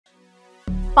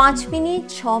5 minute,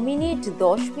 6 minute,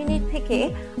 10 minute থেকে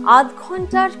আধ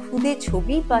ঘন্টার খুদে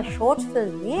ছবি বা শর্ট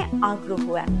ফিল্ম নিয়ে আগ্রহ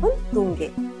এখন তুঙ্গে।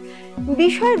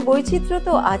 বিষয়ের বৈচিত্র্য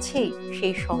তো আছেই,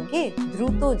 সেই সঙ্গে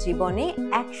দ্রুত জীবনে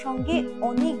একসঙ্গে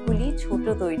অনেকগুলি ছোট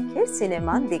দৈর্ঘ্যের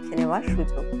সিনেমা দেখে নেওয়ার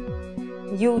সুযোগ।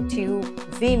 ইউটিউব,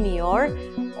 ভিমিওর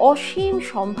অসীম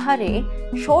সম্ভারে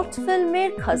শর্ট ফিল্মের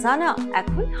খাজানা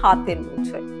এখন হাতের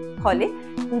মুঠোয়, ফলে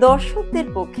দর্শকদের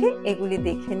পক্ষে এগুলি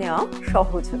দেখে নেওয়া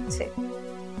সহজ হচ্ছে।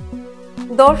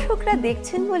 দর্শকরা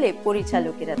দেখছেন বলে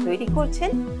পরিচালকেরা তৈরি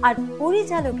করছেন, আর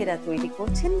পরিচালকেরা তৈরি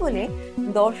করছেন বলে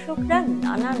দর্শকরা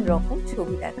নানান রকম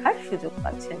ছবি দেখার সুযোগ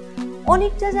পাচ্ছেন।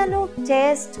 অনেকটা যেন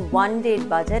টেস্ট ওয়ানডের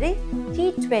বাজারে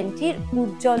T20-র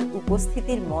উজ্জ্বল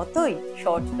উপস্থিতির মতোই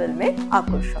শর্ট ফিল্মের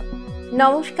আকর্ষণ।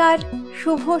 নমস্কার,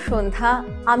 শুভ সন্ধ্যা,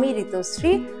 আমি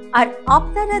ঋতুশ্রী, আর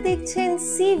আপনারা দেখছেন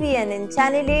CVNN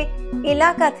চ্যানেলে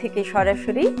এলাকা থেকে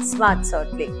সরাসরি স্মার্ট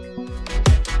সল্টলেক।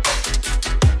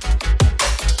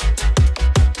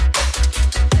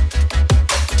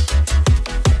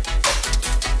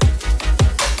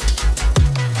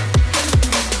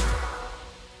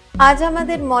 আজ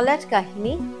আমাদের মলাট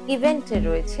কাহিনী ইভেন্টে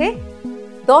রয়েছে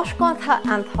 10 কথা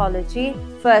অ্যান্থোলজি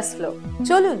ফার্স্ট লুক।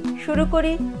 চলুন শুরু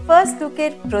করি ফার্স্ট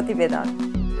লুকের প্রতিবেদন।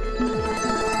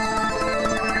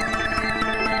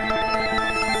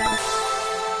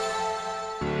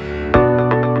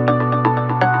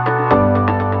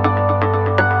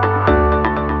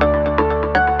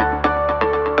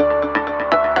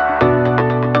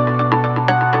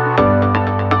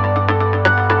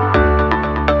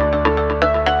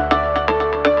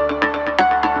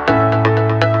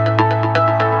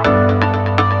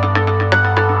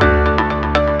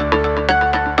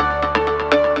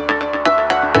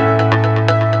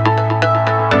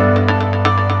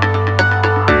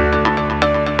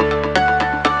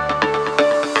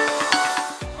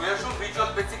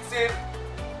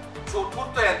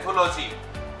 চতুর্থ অ্যান্থোলজি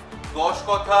 10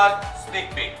 কথার স্নিক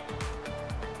পিক।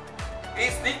 এই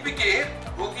স্নিক পিকে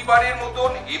প্রতিবারের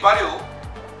মতন এবারেও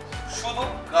শুধু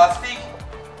কাস্টিং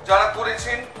যারা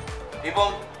করেছেন এবং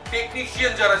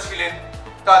টেকনিশিয়ান যারা ছিলেন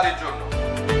তাদের জন্য।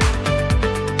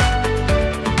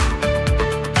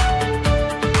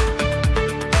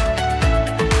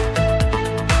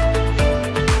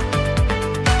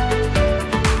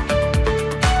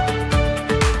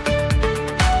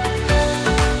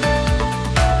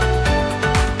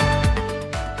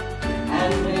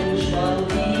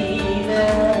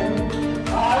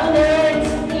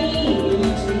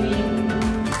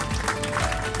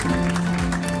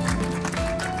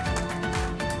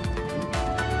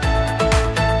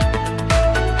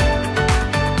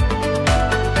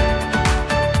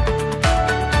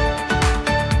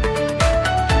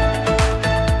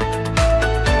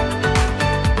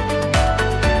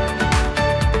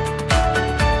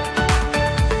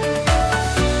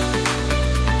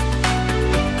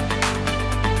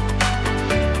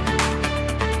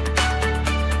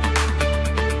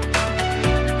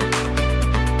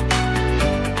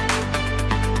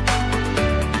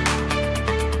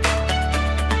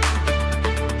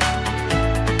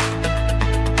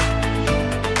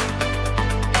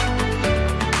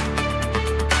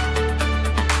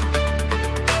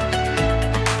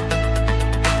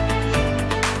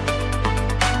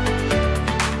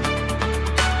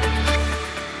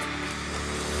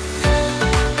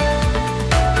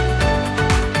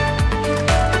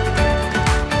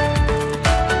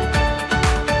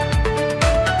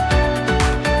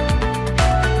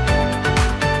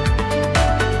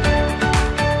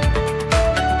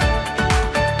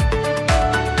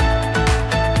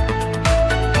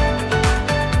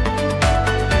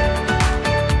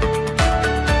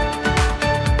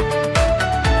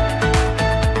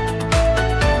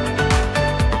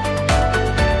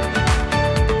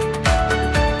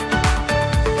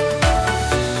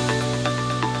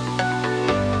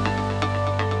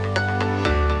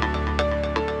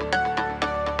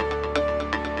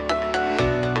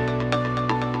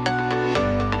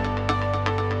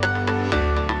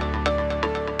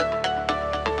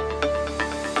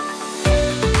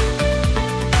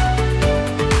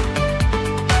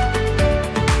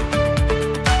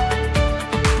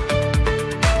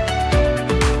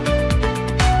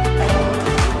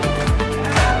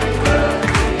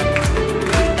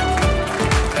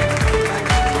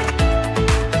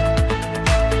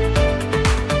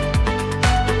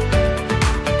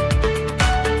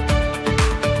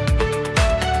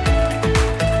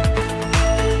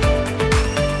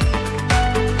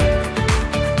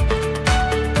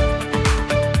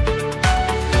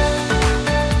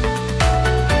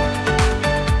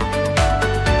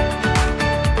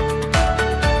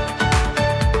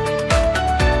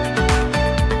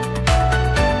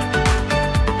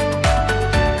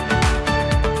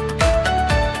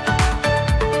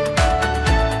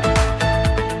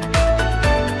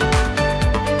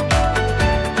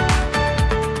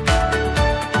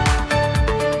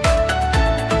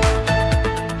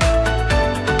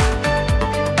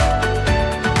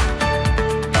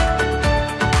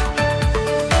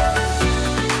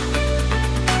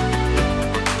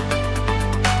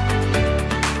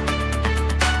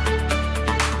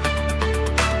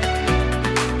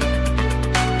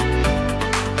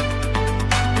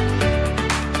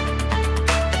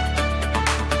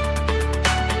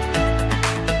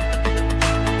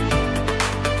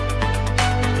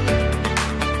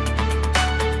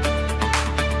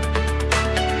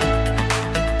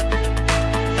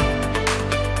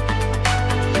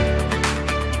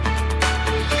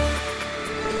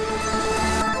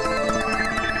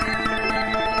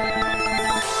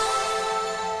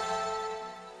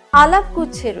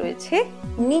 আলাপগুচ্ছে রয়েছে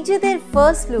নিজেদের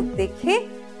ফার্স্ট লুক দেখে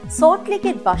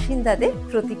সল্টলেকের বাসিন্দাদের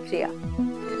প্রতিক্রিয়া।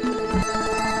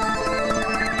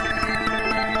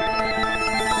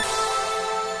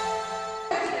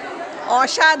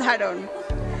 অসাধারণ,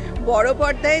 বড়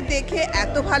পর্দায় দেখে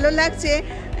এত ভালো লাগছে,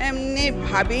 এমনি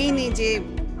ভাবেইনি যে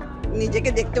নিজেকে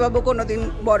দেখতে পাবো কোনোদিন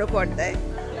বড় পর্দায়।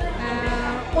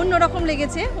 অন্যরকম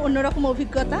লেগেছে, অন্যরকম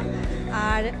অভিজ্ঞতা,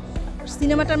 আর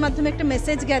সিনেমাটার মাধ্যমে একটা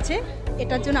মেসেজ গেছে,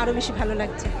 এটার জন্য আরও বেশি ভালো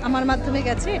লাগছে। আমার মাধ্যমে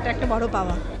গেছে, এটা একটা বড়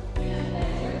পাওয়া।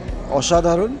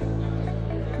 অসাধারণ,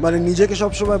 মানে নিজেকে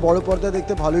সবসময় বড় পর্দায়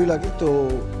দেখতে ভালোই লাগে, তো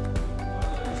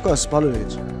অফকোর্স ভালো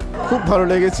লেগেছে, খুব ভালো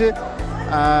লেগেছে।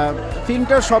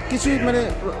 ফিল্মটার সব কিছুই মানে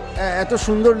এত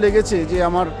সুন্দর লেগেছে যে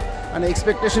আমার মানে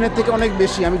এক্সপেকটেশনের থেকে অনেক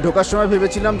বেশি। আমি ঢোকার সময়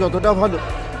ভেবেছিলাম যতটা ভালো,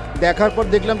 দেখার পর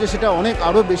দেখলাম যে সেটা অনেক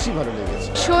আরও বেশি ভালো লেগেছে।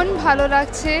 ভীষণ ভালো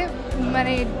লাগছে,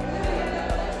 মানে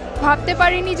ভাবতে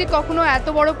পারিনি যে কখনো এত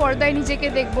বড় পর্দায় নিজেকে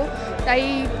দেখব, তাই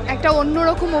একটা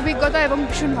অন্যরকম অভিজ্ঞতা এবং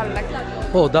ভীষণ ভালো লাগে।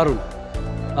 ও দারুণ,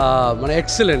 মানে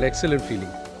এক্সেলেন্ট ফিলিং,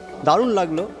 দারুণ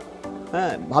লাগলো।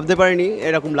 হ্যাঁ, ভাবতে পারিনি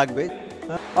এরকম লাগবে।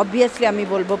 অবভিয়াসলি আমি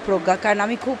বলবো প্রজ্ঞা, কারণ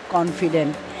আমি খুব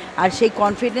কনফিডেন্ট, আর সেই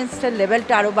কনফিডেন্সটার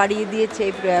লেভেলটা আরও বাড়িয়ে দিয়েছে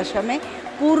এই প্রয়াসমে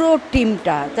পুরো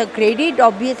টিমটা। The credit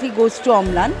obviously goes to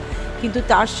অম্লান, কিন্তু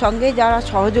তার সঙ্গে যারা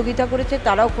সহযোগিতা করেছে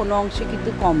তারাও কোনো অংশে কিন্তু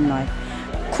কম নয়।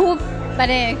 খুব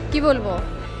মানে কি বলবো,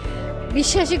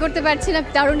 বিশ্বাসই করতে পারছি না,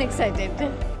 দারুণ এক্সাইটেড।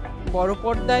 বড়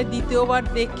পর্দায় দ্বিতীয়বার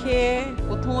দেখে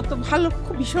প্রথমত ভালো,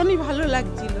 খুব ভীষণই ভালো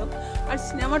লাগছিল, আর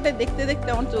সিনেমাটা দেখতে দেখতে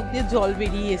আমার চোখ দিয়ে জল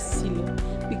বেরিয়ে এসেছিল,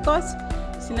 বিকজ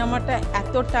সিনেমাটা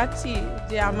এত টাচি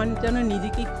যে আমার যেন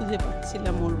নিজেকেই খুঁজে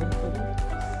পাচ্ছিলাম ওর ভেতরে।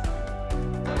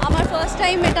 আমার ফার্স্ট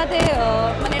টাইম এটাতে,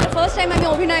 মানে এটা ফার্স্ট টাইম আমি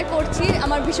অভিনয় করছি,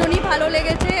 আমার ভীষণই ভালো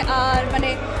লেগেছে, আর মানে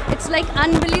ইটস লাইক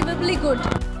আনবিলিভেবলি গুড।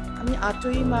 আমি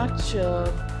 8ই মার্চ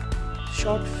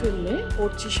শর্ট ফিল্মে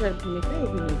পর্চিশার ভূমিকায়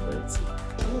অভিনয় করেছি।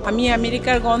 আমি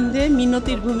আমেরিকার গন্ধে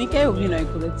মিনতির ভূমিকায় অভিনয়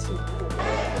করেছি।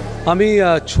 আমি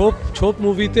ছোপ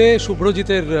মুভিতে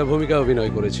শুভ্রজিতের ভূমিকায়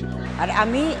অভিনয় করেছি। আর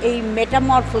আমি এই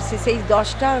মেটামরফোসিস, এই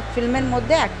 10টা ফিল্মের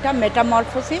মধ্যে একটা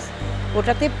মেটামরফোসিস,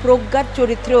 ওটাতে প্রজ্ঞার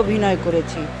চরিত্রে অভিনয়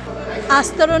করেছি।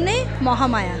 আস্তরণে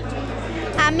মহামায়া।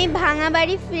 আমি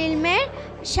ভাঙাবাড়ি ফিল্মের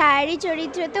শায়রি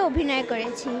চরিত্রতে অভিনয়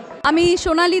করেছি। আমি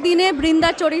সোনালী দিনে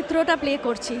বৃন্দার চরিত্রটা প্লে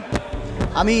করছি।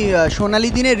 আমি সোনালী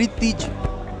দিনে ঋত্বিজ।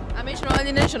 আমি সোনালী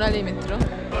দিনে সোনালী মিত্র।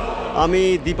 আমি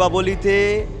দীপাবলিতে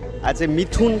অ্যাজ এ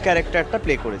মিথুন ক্যারেক্টারটা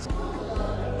প্লে করেছি।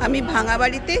 আমি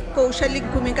ভাঙাবাড়িতে কৌশলিক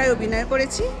ভূমিকায় অভিনয়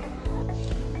করেছি।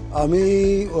 আমি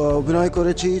অভিনয়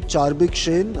করেছি চার্বিক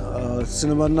সেন,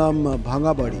 সিনেমার নাম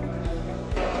ভাঙাবাড়ি।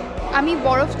 আমি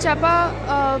বরফ চাপা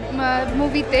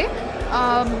মুভিতে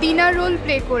দিনার রোল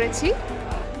প্লে করেছি।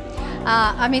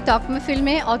 আমি তকমা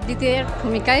ফিল্মে অদ্বিতীয়ের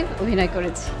ভূমিকায় অভিনয়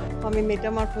করেছি। আমি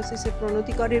মেটামরফোসিসে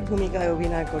প্রণতিকরের ভূমিকায়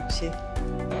অভিনয় করছি।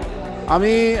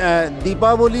 আমি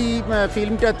দীপাবলি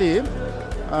ফিল্মটাতে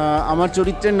আমার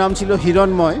চরিত্রের নাম ছিল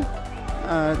হিরণময়,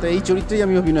 তো এই চরিত্রেই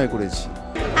আমি অভিনয় করেছি।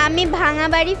 আমি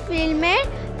ভাঙাবাড়ি ফিল্মের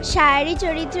শায়রি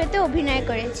চরিত্রতে অভিনয়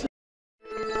করেছি।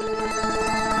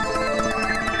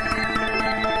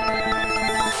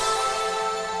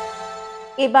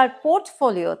 এবার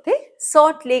পোর্টফোলিওতে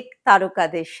সল্টলেক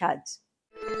তারকাদের সাজ।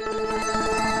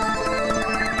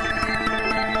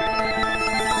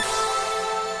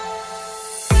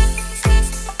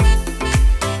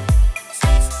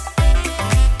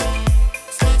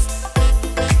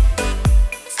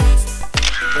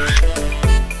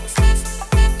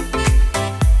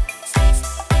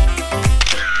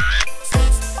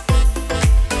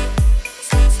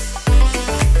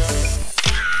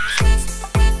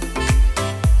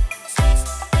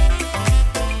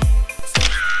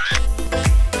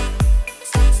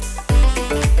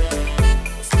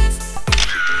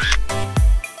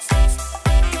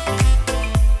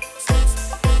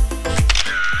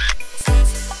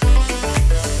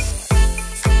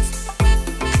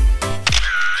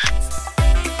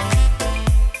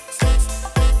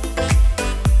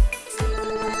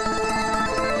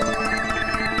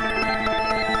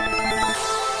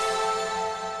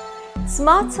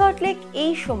 স্মার্ট সল্টলেক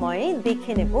এই সময়ে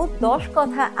দেখে নেব 10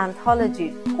 কথা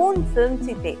অ্যান্থোলজির কোন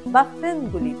ফিল্মটিতে বা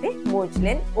ফিল্মগুলিতে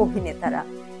মজলেন অভিনেতারা,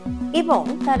 এবং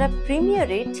তারা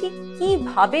প্রিমিয়ারে ঠিক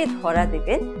কিভাবে ধরা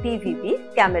দেবেন পিভিবির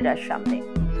ক্যামেরার সামনে।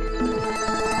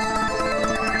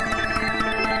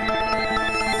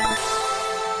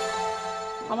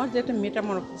 আমার যেটা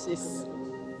মেটামরফোসিস,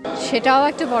 সেটাও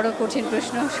একটা বড় কঠিন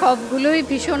প্রশ্ন, সবগুলোই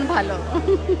ভীষণ ভালো।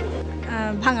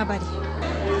 ভাঙাবাড়ি।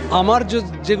 আমার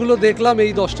যেগুলো দেখলাম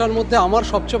এই 10টার মধ্যে আমার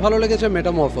সবচেয়ে ভালো লেগেছে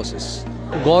মেটামরফোসিস।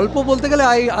 গল্প বলতে গেলে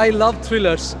I love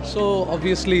thrillers, so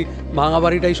obviously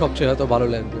ভাঙাবাড়িটাই সবচেয়ে হয়তো ভালো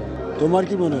লাগবে। তোমার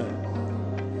কি মনে হয়?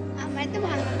 আমার তো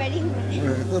ভাঙাবাড়ি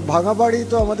তো ভাঙাবাড়ি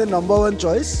তো আমাদের নাম্বার 1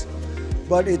 চয়েস,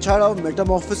 বাট এছাড়াও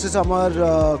মেটামরফোসিস আমার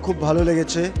খুব ভালো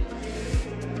লেগেছে।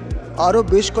 আরও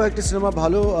বেশ কয়েকটি সিনেমা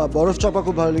ভালো, বরফ চাপা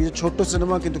খুব ভালো লেগেছে, ছোট্ট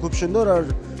সিনেমা কিন্তু খুব সুন্দর, আর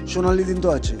সোনালি দিন তো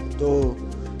আছে। তো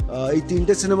এই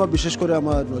 3টে সিনেমা বিশেষ করে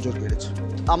আমার নজর কেড়েছে।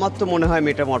 আমার তো মনে হয়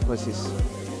মেটামরফোসিস।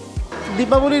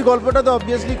 দীপাবলির গল্পটা তো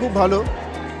অবভিয়াসলি খুব ভালো,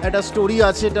 একটা স্টোরি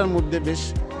আছে এটার মধ্যে বেশ।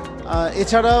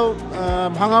 এছাড়াও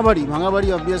ভাঙাবাড়ি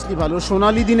অবভিয়াসলি ভালো।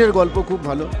 সোনালি দিনের গল্প খুব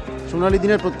ভালো, সোনালি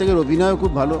দিনের প্রত্যেকের অভিনয়ও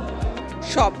খুব ভালো।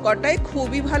 সব কটাই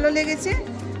খুবই ভালো লেগেছে।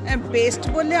 বেস্ট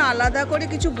বললে আলাদা করে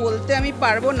কিছু বলতে আমি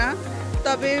পারবো না,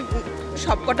 তবে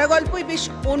সবকটা গল্পই বেশ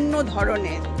অন্য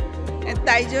ধরনের,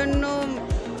 তাই জন্য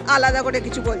আলাদা করে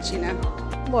কিছু বলছি না।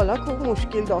 বলা খুব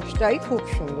মুশকিল, 10টাই খুব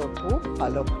সুন্দর, খুব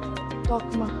ভালো।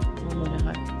 তকমা মনে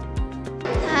হয়।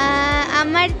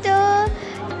 আমার তো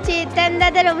চেতন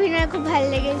দাদার অভিনয় খুব ভালো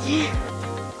লেগেছে।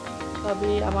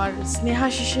 তবে আমার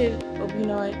স্নেহাশিসের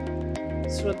অভিনয়,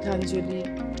 শ্রদ্ধাঞ্জলি,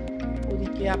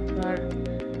 ওদিকে আপনার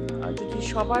যদি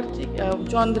সবার থেকে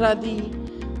চন্দ্রাদি,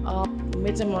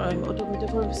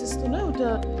 মেটামরফোসিস তো না, ওটা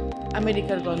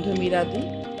আমেরিকার গন্ধ, মীরাদি,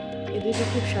 এদেরও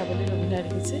খুব সাবলীল অভিনয়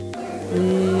রেখেছে।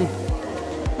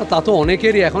 তা তো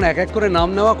অনেকেরই, এখন এক এক করে নাম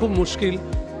নেওয়া খুব মুশকিল।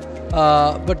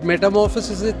 বাট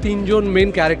মেটামরফোসিসের 3জন মেন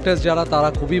ক্যারেক্টার্স যারা, তারা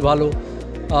খুবই ভালো।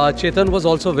 চেতন ওয়াজ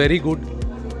অলসো ভেরি গুড।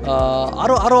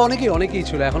 আরও অনেকেই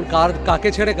ছিল, এখন কাকে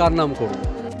ছেড়ে কার নাম করব?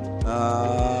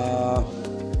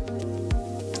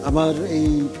 আমার এই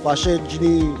পাশের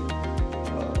যিনি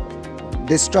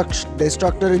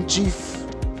ডিস্ট্রাক্টর ইন চিফ,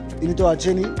 তিনি তো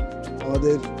আছেনই,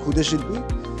 আমাদের ক্ষুদে শিল্পী।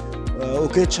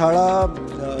 ওকে ছাড়া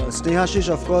স্নেহাশিস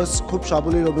অফকোর্স খুব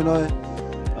সাবলীল অভিনয়,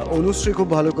 অনুশ্রী খুব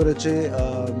ভালো করেছে,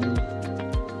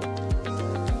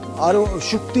 আরও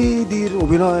শুক্তিদির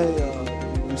অভিনয়,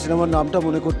 সিনেমার নামটা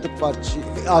মনে করতে পারছি,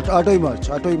 8ই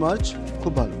মার্চ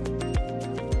খুব ভালো।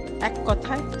 এক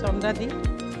কথায় চন্দ্রাদি,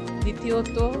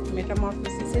 দ্বিতীয়ত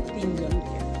মেটামরফোসিসের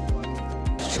 3জনকে।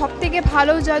 সব থেকে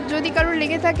ভালো যদি কারোর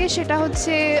লেগে থাকে সেটা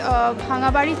হচ্ছে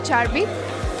ভাঙাবাড়ির চার্বিক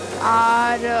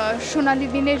আর সোনালি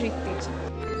দিনের ঋত্বিজ।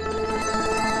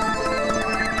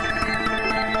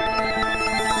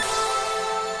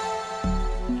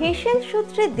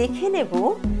 হেসেলসূত্রে দেখে নেব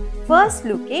ফার্স্ট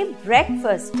লুকে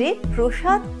ব্রেকফাস্টে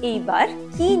প্রসাদ এইবার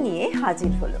কি নিয়ে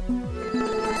হাজির হলো।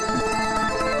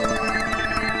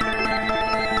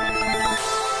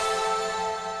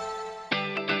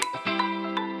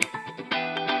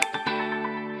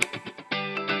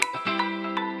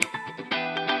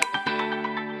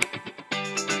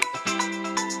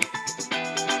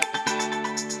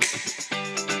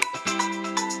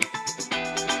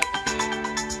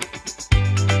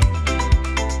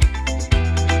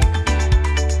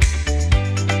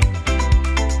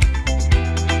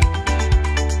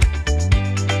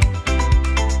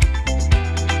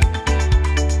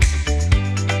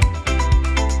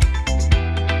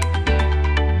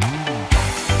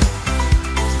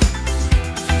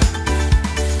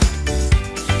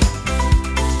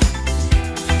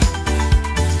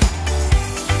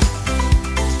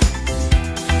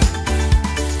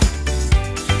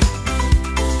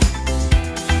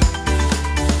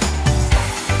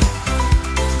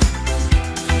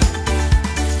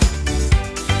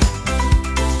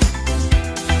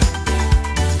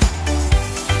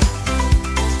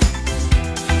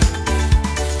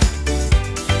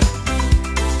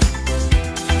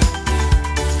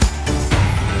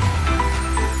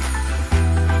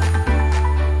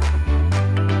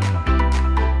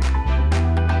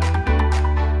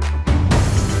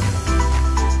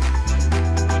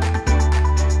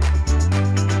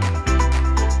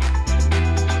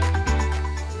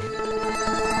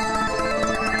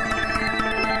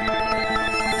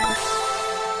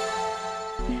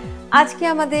 আজকে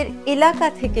আমাদের এলাকা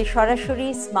থেকে সরাসরি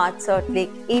স্মার্ট সল্টলেক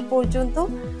এই পর্যন্ত।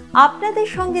 আপনাদের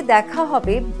সঙ্গে দেখা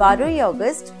হবে 12ই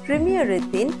আগস্ট প্রিমিয়ারের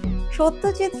দিন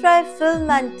Satyajit Ray film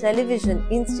and television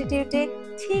ইনস্টিটিউটে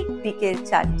ঠিক বিকেল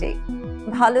 4টে।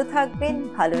 ভালো থাকবেন,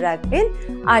 ভালো রাখবেন,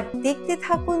 আর দেখতে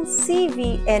থাকুন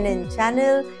CVNN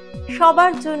চ্যানেল,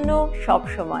 সবার জন্য সব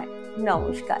সময়।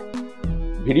 নমস্কার।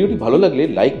 ভিডিওটি ভালো লাগলে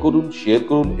লাইক করুন, শেয়ার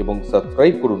করুন এবং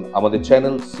সাবস্ক্রাইব করুন আমাদের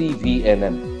চ্যানেল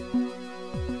CVNN।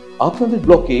 আপনাদের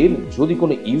ব্লকের যদি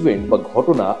কোনো ইভেন্ট বা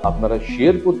ঘটনা আপনারা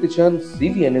শেয়ার করতে চান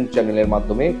CVNN চ্যানেলের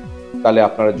মাধ্যমে, তাহলে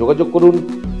আপনারা যোগাযোগ করুন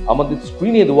আমাদের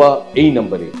স্ক্রিনে দেওয়া এই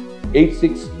নম্বরে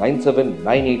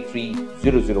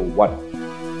 8697983001।